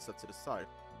juice and sets it aside.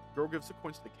 The girl gives the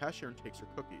coins to the cashier and takes her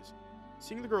cookies.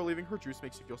 Seeing the girl leaving her juice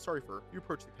makes you feel sorry for her. You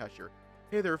approach the cashier.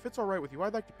 Hey there, if it's alright with you,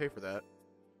 I'd like to pay for that.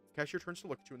 The cashier turns to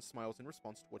look at you and smiles in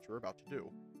response to what you're about to do.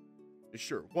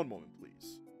 Sure, one moment,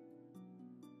 please.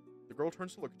 The girl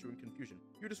turns to look at you in confusion.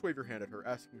 You just wave your hand at her,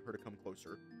 asking her to come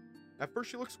closer. At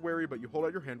first she looks wary, but you hold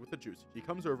out your hand with the juice. She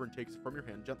comes over and takes it from your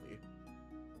hand gently.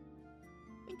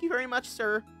 Thank you very much,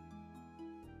 sir.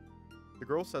 The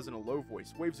girl says in a low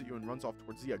voice, waves at you, and runs off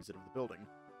towards the exit of the building.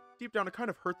 Deep down, it kind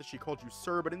of hurt that she called you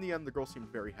sir, but in the end, the girl seemed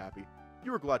very happy.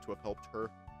 You were glad to have helped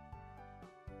her.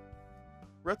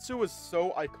 Retsu was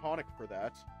so iconic for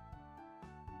that.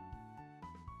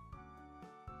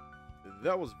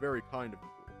 That was very kind of you.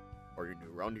 Are you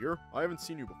new around here? I haven't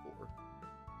seen you before.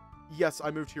 Yes, I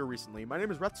moved here recently. My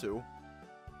name is Retsu.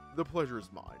 The pleasure is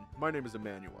mine. My name is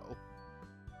Emmanuel.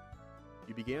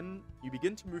 You begin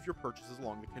to move your purchases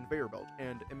along the conveyor belt,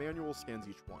 and Emmanuel scans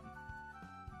each one.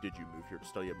 Did you move here to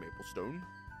study at Maplestone?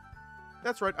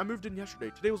 That's right, I moved in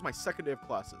yesterday. Today was my second day of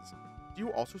classes. Do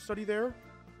you also study there?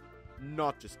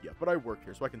 Not just yet, but I work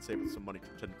here, so I can save up some money to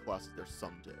attend classes there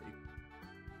someday.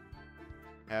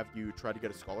 Have you tried to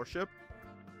get a scholarship?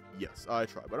 Yes, I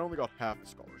tried, but I only got half the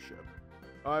scholarship.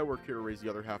 I work here to raise the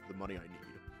other half of the money I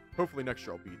need. Hopefully next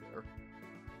year I'll be there.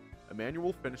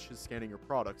 Emmanuel finishes scanning your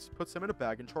products, puts them in a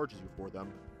bag, and charges you for them.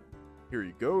 Here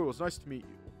you go, it was nice to meet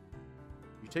you.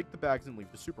 You take the bags and leave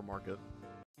the supermarket.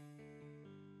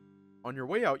 On your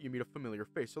way out, you meet a familiar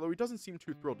face, although he doesn't seem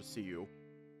too thrilled to see you.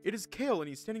 It is Kael, and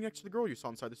he's standing next to the girl you saw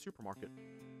inside the supermarket.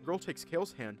 The girl takes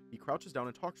Kael's hand, he crouches down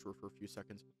and talks to her for a few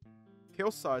seconds.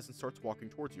 Kael sighs and starts walking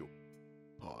towards you.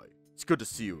 Hi, it's good to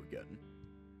see you again.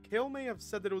 Kael may have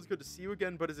said that it was good to see you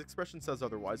again, but his expression says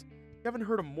otherwise. You haven't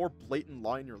heard a more blatant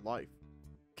lie in your life.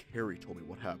 Carrie told me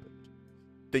what happened.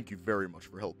 Thank you very much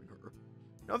for helping her.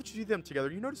 Now that you see them together,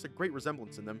 you notice a great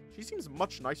resemblance in them. She seems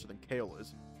much nicer than Kael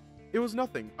is. It was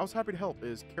nothing. I was happy to help.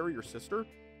 Is Carrie your sister?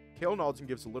 Kael nods and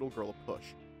gives the little girl a push.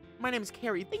 My name is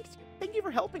Carrie. Thank you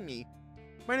for helping me.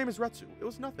 My name is Retsu. It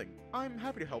was nothing. I'm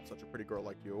happy to help such a pretty girl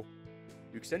like you.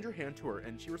 You extend your hand to her,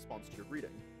 and she responds to your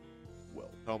greeting. Well,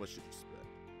 how much did you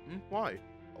spend? Why?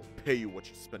 I'll pay you what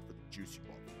you spent for the juice you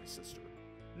bought for my sister.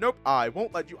 Nope, I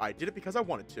won't let you. I did it because I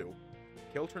wanted to.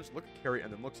 Kael turns to look at Carrie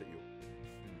and then looks at you.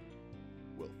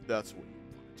 Well, if that's what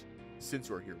you want. Since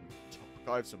we're here, we can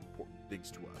talk. I have some important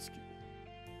things to ask you.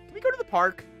 Can we go to the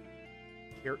park?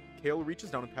 Kael reaches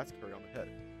down and pats Carrie on the head.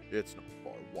 It's not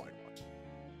far. Why not?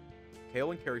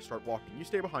 Kael and Carrie start walking. You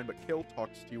stay behind, but Kael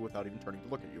talks to you without even turning to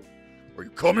look at you. Are you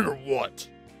coming or what?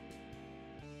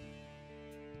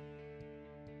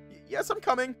 Yes, I'm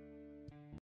coming.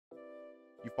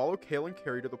 You follow Kael and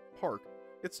Carrie to the park.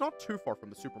 It's not too far from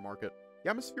the supermarket. The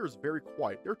atmosphere is very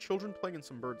quiet. There are children playing and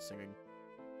some birds singing.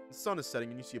 The sun is setting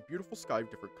and you see a beautiful sky of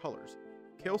different colors.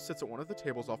 Kael sits at one of the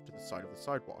tables off to the side of the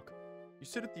sidewalk. You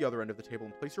sit at the other end of the table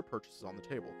and place your purchases on the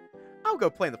table. I'll go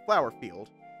play in the flower field.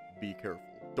 Be careful.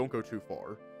 Don't go too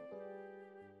far.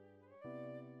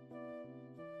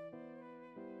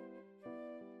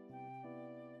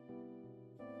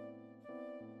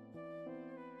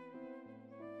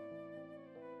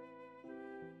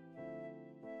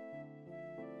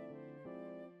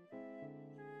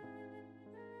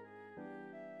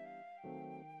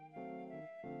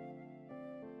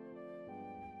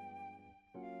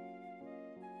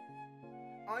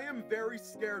 I am very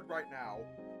scared right now.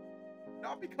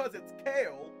 Not because it's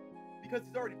Kael, because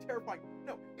he's already terrifying.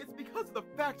 No, it's because of the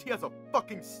fact he has a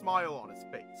fucking smile on his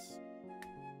face.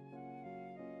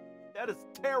 That is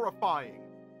terrifying.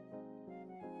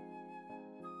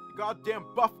 The goddamn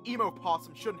buff emo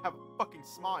possum shouldn't have a fucking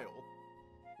smile.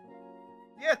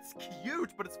 Yeah, it's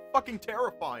cute, but it's fucking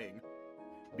terrifying.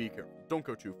 Be careful. Don't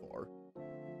go too far.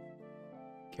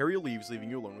 Carrie leaves, leaving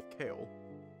you alone with Kael.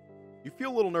 You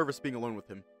feel a little nervous being alone with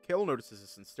him. Kael notices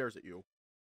this and stares at you.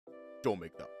 Don't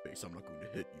make that face. I'm not going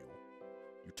to hit you.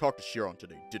 You talked to Sharon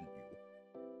today, didn't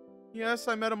you? Yes,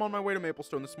 I met him on my way to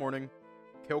Maplestone this morning.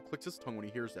 Kael clicks his tongue when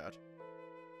he hears that.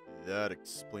 That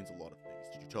explains a lot of things.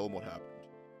 Did you tell him what happened?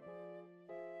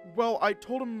 Well, I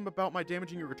told him about my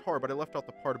damaging your guitar, but I left out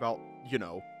the part about, you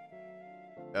know.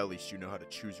 At least you know how to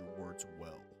choose your words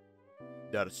well.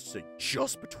 That is to say,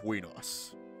 just between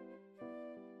us.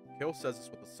 Kael says this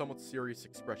with a somewhat serious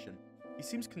expression. He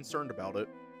seems concerned about it.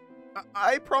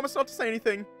 I promise not to say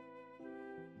anything.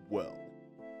 Well.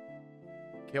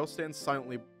 Kael stands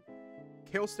silently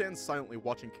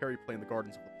watching Carrie play in the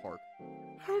gardens of the park.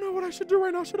 I don't know what I should do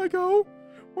right now. Should I go?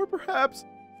 Or perhaps,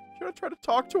 should I try to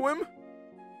talk to him?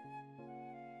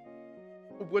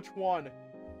 Which one?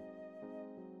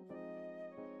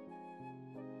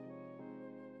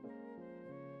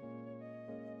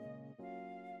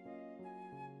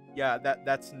 Yeah,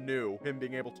 that's new. Him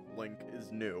being able to blink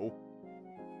is new.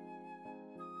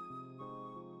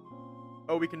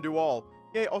 Oh, we can do all.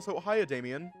 Yay, also, hiya,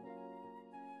 Damien.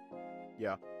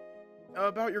 Yeah.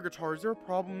 About your guitar, is there a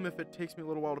problem if it takes me a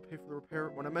little while to pay for the repair?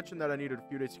 When I mentioned that I needed a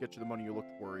few days to get you the money, you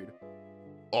looked worried.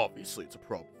 Obviously, it's a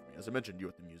problem for me. As I mentioned to you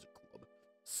at the music club,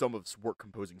 some of us work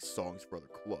composing songs for other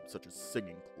clubs, such as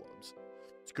singing clubs.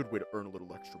 It's a good way to earn a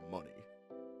little extra money.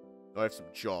 I have some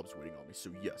jobs waiting on me,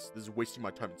 so yes, this is wasting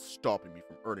my time and stopping me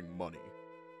from earning money.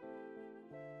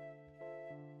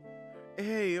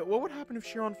 Hey, what would happen if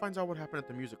Sharon finds out what happened at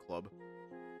the music club?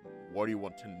 Why do you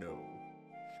want to know?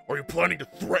 Are you planning to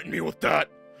threaten me with that?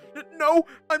 No,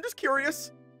 I'm just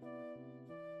curious.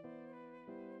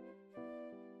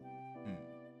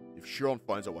 If Sharon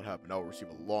finds out what happened, I will receive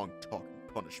a long talking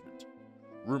punishment.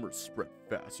 Rumors spread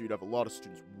fast, so you'd have a lot of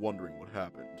students wondering what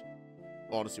happened.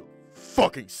 Honestly, it would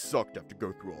fucking suck to have to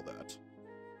go through all that.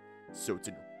 So it's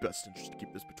in your best interest to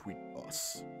keep this between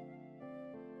us.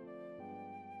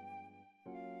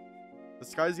 The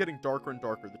sky is getting darker and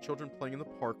darker. The children playing in the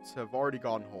parks have already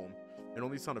gone home, and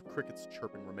only the sound of crickets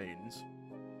chirping remains.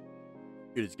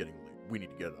 It is getting late. We need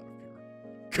to get out of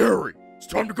here. Carrie! It's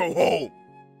time to go home!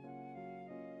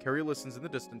 Carrie listens in the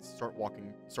distance and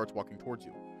starts walking towards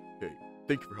you. Hey,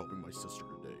 thank you for helping my sister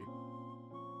today.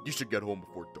 You should get home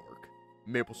before dark.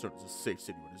 Maplestone is a safe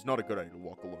city, but it's not a good idea to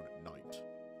walk alone at night.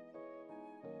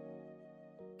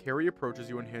 Carrie approaches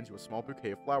you and hands you a small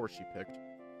bouquet of flowers she picked.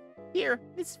 Here,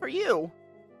 this is for you.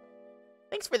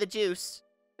 Thanks for the juice.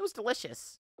 It was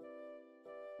delicious.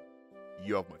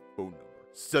 You have my phone number.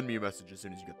 Send me a message as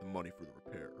soon as you get the money for the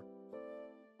repair.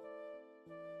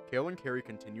 Kael and Carrie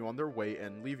continue on their way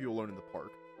and leave you alone in the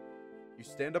park. You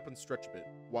stand up and stretch a bit,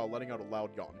 while letting out a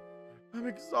loud yawn. I'm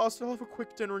exhausted. I'll have a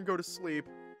quick dinner and go to sleep.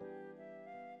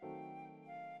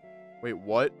 Wait,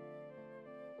 what?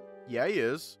 Yeah, he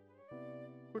is.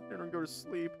 Quick dinner and go to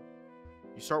sleep.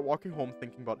 You start walking home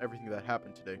thinking about everything that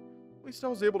happened today. At least I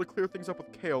was able to clear things up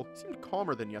with Kael. He seemed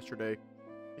calmer than yesterday.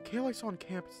 The Kael I saw on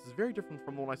campus is very different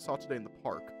from the one I saw today in the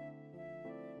park.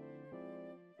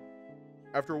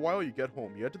 After a while, you get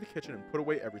home, you head to the kitchen and put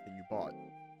away everything you bought.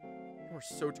 You are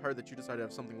so tired that you decide to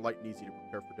have something light and easy to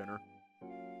prepare for dinner.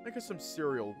 I guess some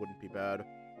cereal wouldn't be bad.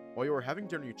 While you are having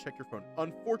dinner, you check your phone.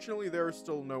 Unfortunately, there is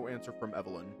still no answer from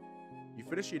Evelyn. You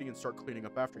finish eating and start cleaning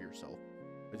up after yourself.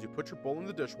 As you put your bowl in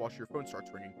the dishwasher, your phone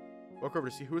starts ringing. Walk over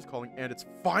to see who is calling, and it's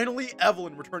finally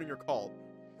Evelyn returning your call.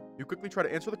 You quickly try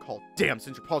to answer the call. Damn,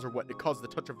 since your paws are wet, it causes the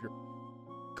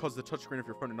touchscreen of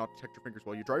your phone to not detect your fingers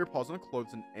well. You dry your paws on the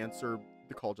clothes and answer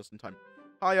the call just in time.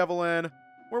 Hi, Evelyn.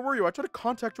 Where were you? I tried to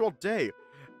contact you all day.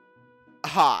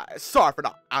 Hi, sorry for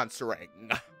not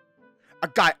answering. A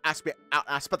guy asked me out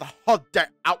and I spent the whole day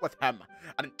out with him.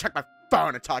 I didn't check my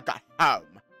phone until I got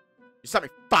home. You sent me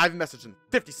 5 messages and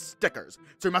 50 stickers,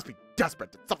 so you must be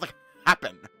desperate. Did something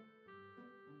happen?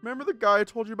 Remember the guy I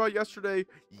told you about yesterday?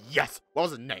 Yes, what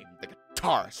was his name? The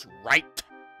guitarist, right?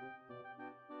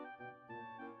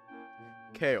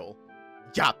 Kael.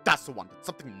 Yeah, that's the one. Did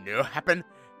something new happen?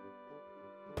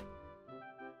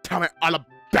 Tell me all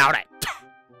about it.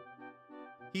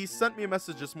 He sent me a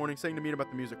message this morning saying to meet him at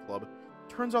the music club.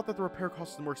 Turns out that the repair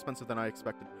cost is more expensive than I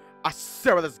expected. I see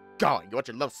where this is going. You want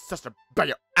your little sister to bail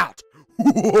you out.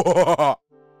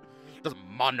 Doesn't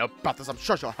Mom know about this? I'm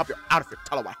sure she'll help you out if you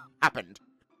tell her what happened.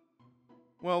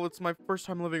 Well, it's my first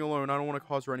time living alone. I don't want to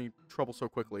cause her any trouble so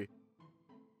quickly.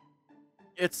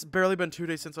 It's barely been 2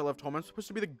 days since I left home. I'm supposed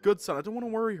to be the good son. I don't want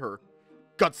to worry her.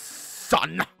 Good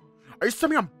son? Are you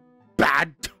saying I'm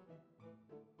bad?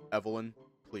 Evelyn,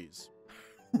 please.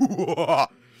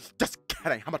 Just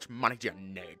kidding. How much money do you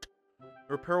need?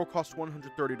 The repair will cost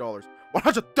 $130.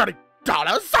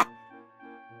 $130?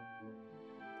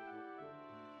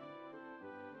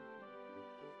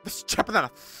 This is cheaper than I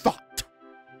thought.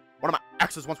 One of my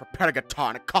exes once repaired a guitar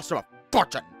and it cost her a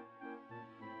fortune.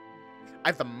 I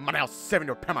have the money I was saving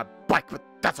to repair my bike, but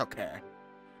that's okay.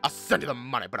 I'll send you the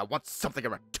money, but I want something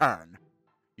in return.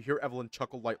 You hear Evelyn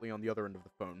chuckle lightly on the other end of the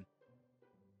phone.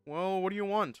 Well, what do you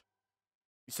want?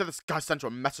 You said this guy sent you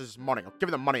a message this morning. I'll give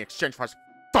you the money in exchange for his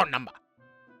phone number.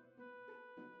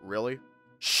 Really?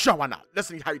 Sure, why not?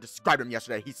 Listening to how you described him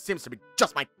yesterday, he seems to be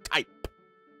just my type.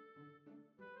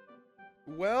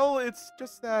 Well, it's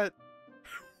just that...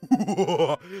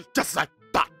 Just like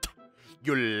that.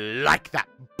 You like that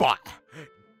boy,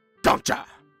 don't ya?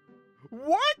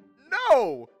 What?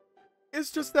 No!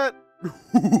 It's just that...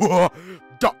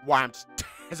 Don't worry, I'm just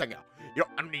teasing you.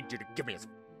 I don't need you to give me his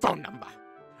phone number.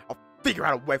 I'll figure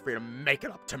out a way for you to make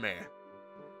it up to me.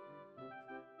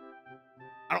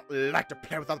 I don't like to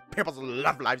play with other people's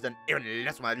love lives and even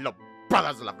less with my little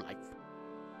brother's love life.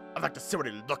 I'd like to see what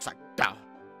he looks like now.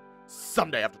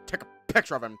 Someday I have to take a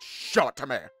picture of him and show it to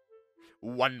me.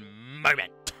 One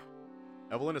moment.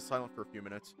 Evelyn is silent for a few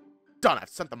minutes. Done, I've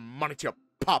sent the money to your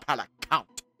PayPal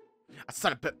account. I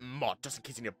sent a bit more just in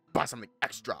case you need to buy something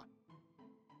extra.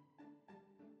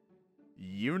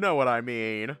 You know what I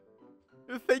mean.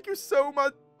 Thank you so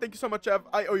much. Thank you so much, Ev.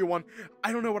 I owe you one.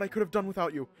 I don't know what I could have done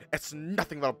without you. It's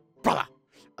nothing, little brother.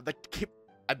 I'd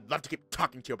love to keep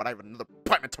talking to you, but I have another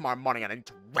appointment tomorrow morning and I need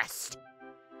to rest.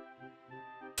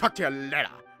 Talk to you later.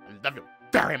 I love you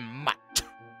very much.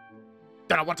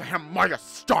 Then I want to hear more of your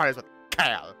stories with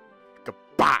Kael.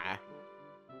 Goodbye.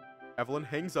 Evelyn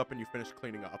hangs up and you finish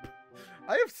cleaning up.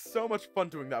 I have so much fun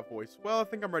doing that voice. Well, I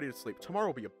think I'm ready to sleep. Tomorrow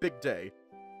will be a big day.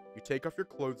 You take off your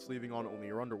clothes, leaving on only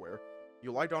your underwear.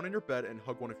 You lie down in your bed and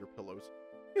hug one of your pillows.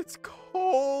 It's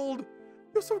cold.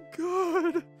 You're so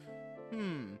good.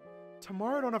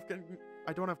 Tomorrow I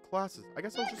don't have classes. I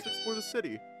guess I'll just explore the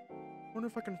city. Wonder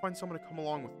if I can find someone to come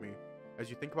along with me. As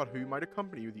you think about who might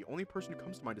accompany you, the only person who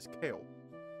comes to mind is Kael.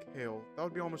 Kael, that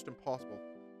would be almost impossible.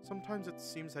 Sometimes it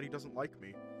seems that he doesn't like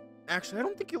me. Actually, I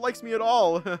don't think he likes me at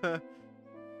all.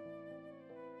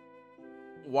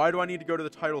 Why do I need to go to the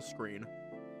title screen?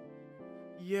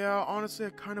 Yeah, honestly, I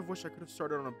kind of wish I could have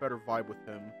started on a better vibe with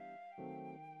him.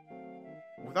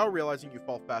 Without realizing, you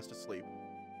fall fast asleep.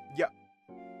 Yeah.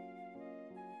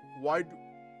 Why do...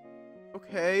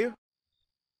 Okay.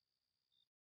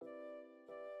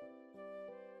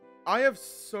 I have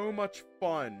so much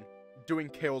fun doing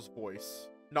Kael's voice.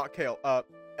 Not Kael,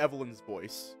 Evelyn's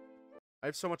voice. I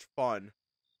have so much fun.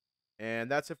 And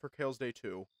that's it for Kael's Day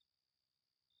 2.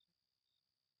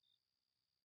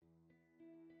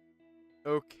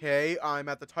 Okay, I'm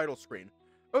at the title screen.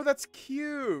 Oh, that's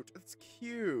cute! That's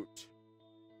cute.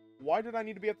 Why did I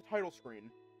need to be at the title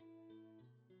screen?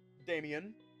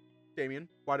 Damien,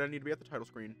 why did I need to be at the title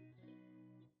screen?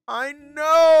 I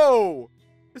know!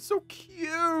 It's so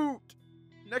cute!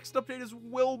 Next update is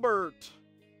Wilbert.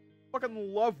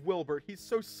 Fucking love Wilbert. He's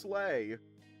so slay.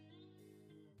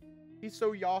 He's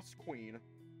so Yas Queen.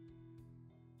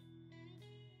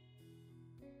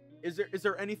 Is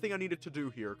there anything I needed to do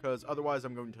here? Because otherwise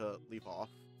I'm going to leave off.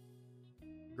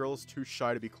 Girl is too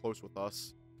shy to be close with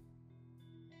us.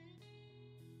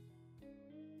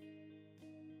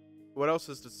 What else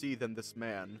is to see than this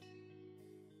man?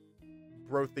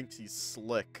 Bro thinks he's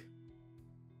slick.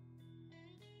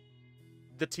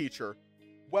 The teacher.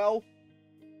 Well,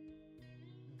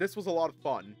 this was a lot of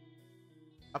fun.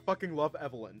 I fucking love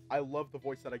Evelyn. I love the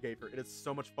voice that I gave her. It is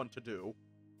so much fun to do.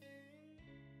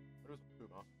 What was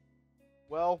Puma?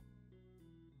 Well,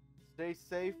 stay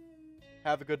safe.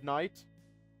 Have a good night.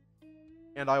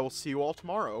 And I will see you all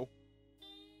tomorrow.